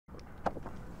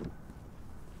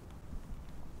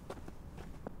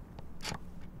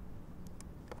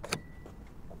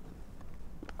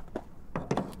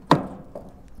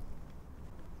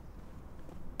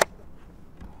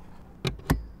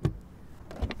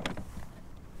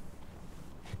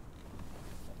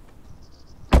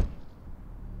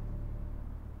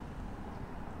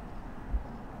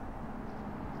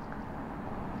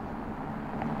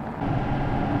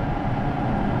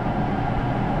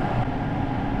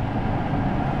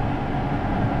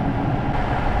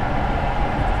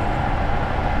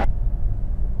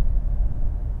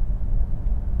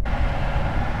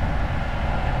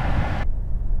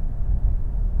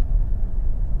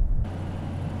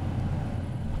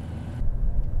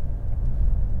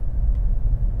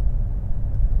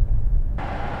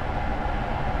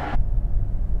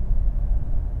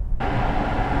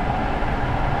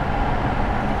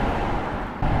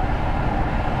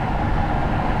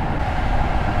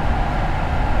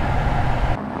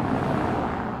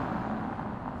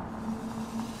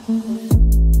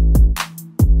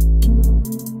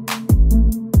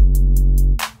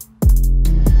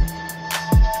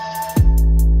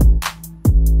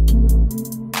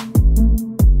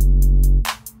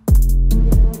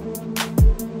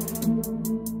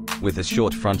with a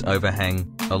short front overhang,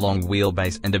 a long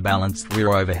wheelbase and a balanced rear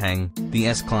overhang, the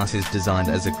S-Class is designed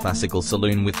as a classical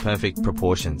saloon with perfect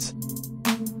proportions.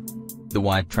 The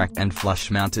wide track and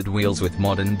flush-mounted wheels with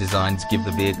modern designs give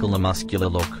the vehicle a muscular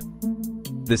look.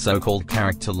 The so-called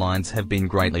character lines have been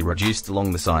greatly reduced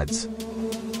along the sides.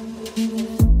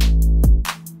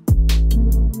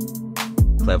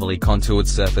 Cleverly contoured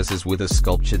surfaces with a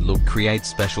sculptured look create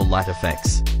special light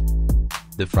effects.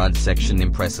 The front section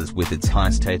impresses with its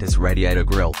high-status radiator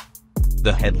grille.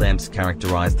 The headlamps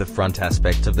characterize the front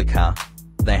aspect of the car.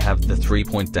 They have the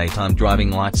 3-point daytime driving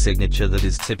light signature that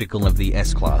is typical of the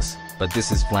S-Class, but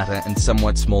this is flatter and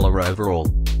somewhat smaller overall.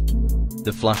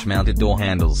 The flush-mounted door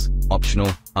handles, optional,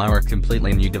 are a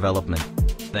completely new development.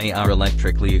 They are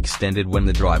electrically extended when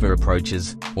the driver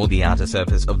approaches, or the outer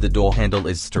surface of the door handle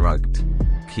is stroked.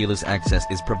 Keyless access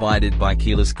is provided by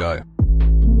Keyless Go.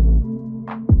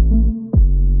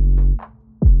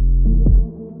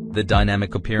 The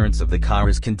dynamic appearance of the car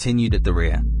is continued at the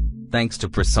rear. Thanks to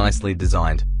precisely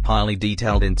designed, highly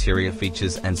detailed interior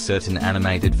features and certain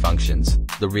animated functions,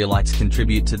 the rear lights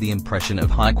contribute to the impression of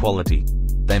high quality.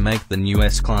 They make the new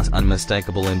S-Class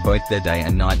unmistakable in both their day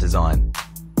and night design.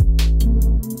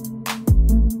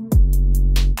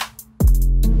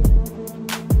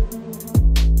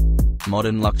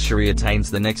 Modern luxury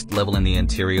attains the next level in the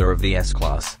interior of the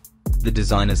S-Class. The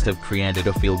designers have created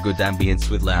a feel-good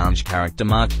ambience with lounge character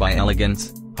marked by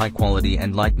elegance, high quality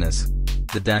and lightness.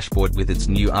 The dashboard with its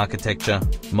new architecture,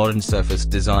 modern surface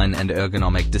design and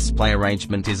ergonomic display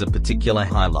arrangement is a particular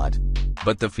highlight.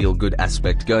 But the feel-good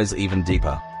aspect goes even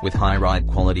deeper, with high ride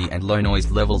quality and low noise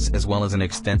levels as well as an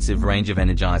extensive range of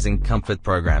energizing comfort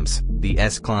programs. The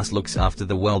S-Class looks after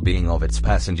the well-being of its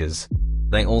passengers.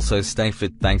 They also stay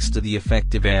fit thanks to the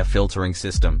effective air filtering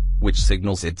system, which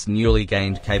signals its newly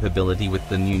gained capability with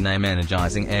the new name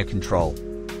energizing air control.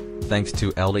 Thanks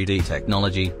to LED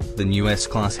technology, the new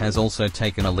S-Class has also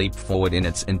taken a leap forward in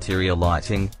its interior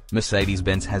lighting.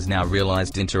 Mercedes-Benz has now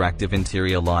realized interactive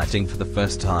interior lighting for the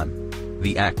first time.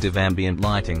 The active ambient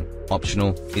lighting,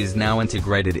 optional, is now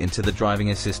integrated into the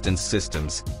driving assistance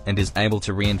systems, and is able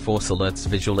to reinforce alerts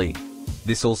visually.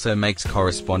 This also makes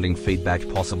corresponding feedback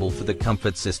possible for the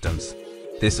comfort systems.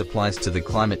 This applies to the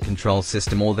climate control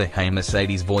system or the Hey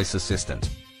Mercedes voice assistant.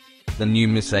 The new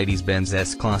Mercedes-Benz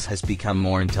S-Class has become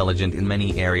more intelligent in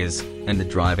many areas, and the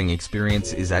driving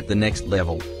experience is at the next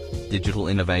level. Digital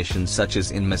innovations such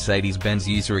as in Mercedes-Benz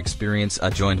user experience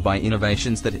are joined by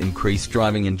innovations that increase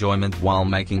driving enjoyment while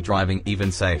making driving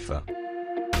even safer.